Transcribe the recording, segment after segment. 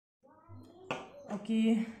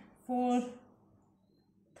Okay, for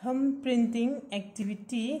thumb printing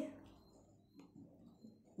activity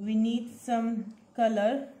we need some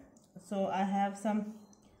color. So I have some,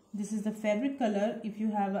 this is the fabric color. If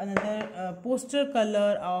you have another poster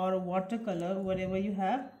color or watercolor, whatever you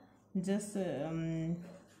have, just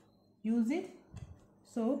use it.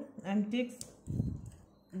 So I'm take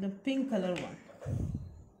the pink color one.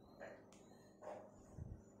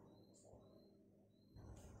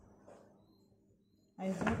 I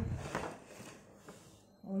hope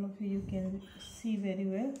all of you can see very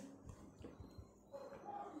well.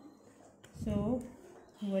 So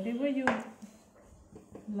whatever you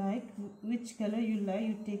like, which color you like,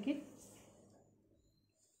 you take it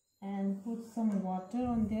and put some water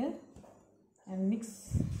on there and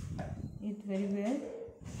mix it very well.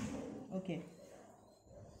 Okay,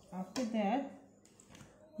 after that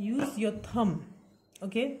use your thumb.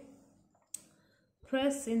 Okay,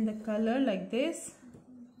 press in the color like this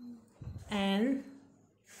and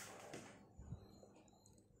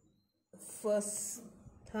first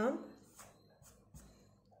thumb,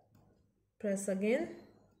 press again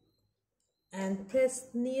and press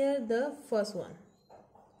near the first one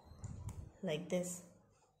like this.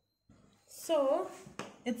 So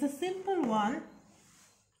it's a simple one.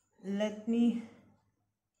 Let me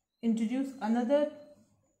introduce another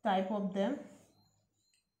type of them.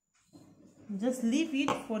 Just leave it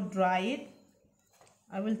for dry it.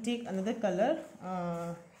 I will take another color,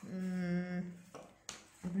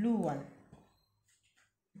 blue one.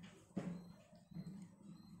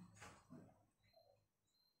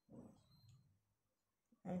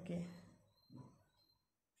 Okay,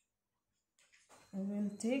 I will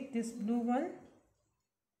take this blue one,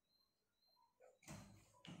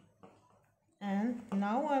 and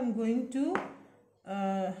now I'm going to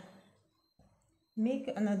make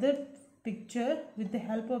another picture with the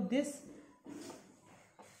help of this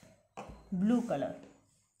blue color.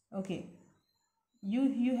 Okay,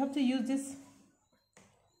 you have to use this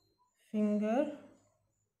finger,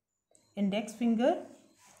 index finger,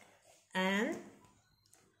 and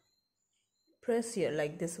press here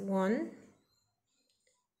like this. 1,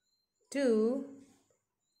 2,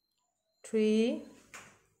 3,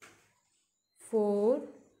 4,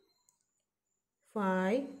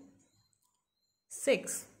 5,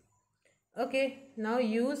 6. Okay, now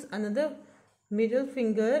use another middle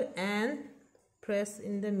finger and press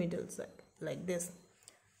in the middle side like this.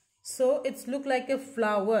 So it's look like a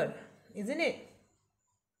flower, isn't it?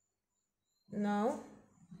 Now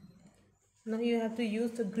you have to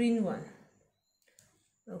use the green one.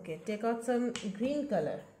 Okay, take out some green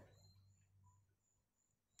color.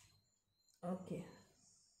 Okay,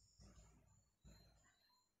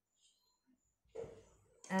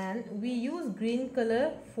 and we use green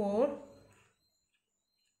color for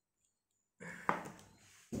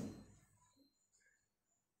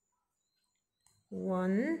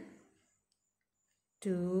one,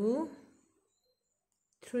 2,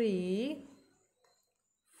 3,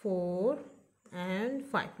 4 and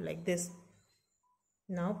 5 like this.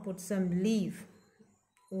 Now put some leaf.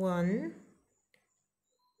 1,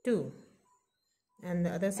 2, and the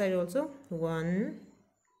other side also 1,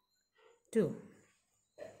 2.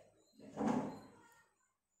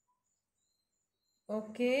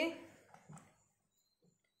 Okay,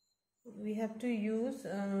 we have to use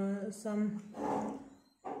some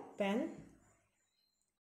pen.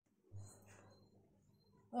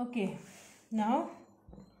 Okay, now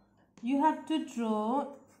you have to draw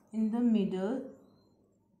in the middle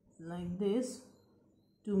like this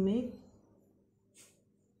to make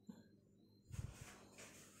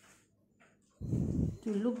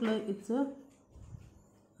to look like it's a,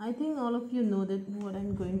 I think all of you know that what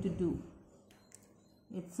I'm going to do.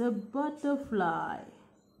 It's a butterfly,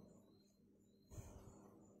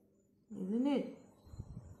 isn't it?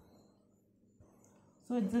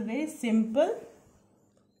 So it's a very simple.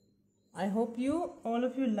 I hope all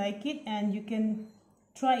of you like it and you can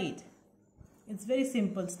try it. It's very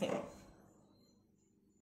simple step.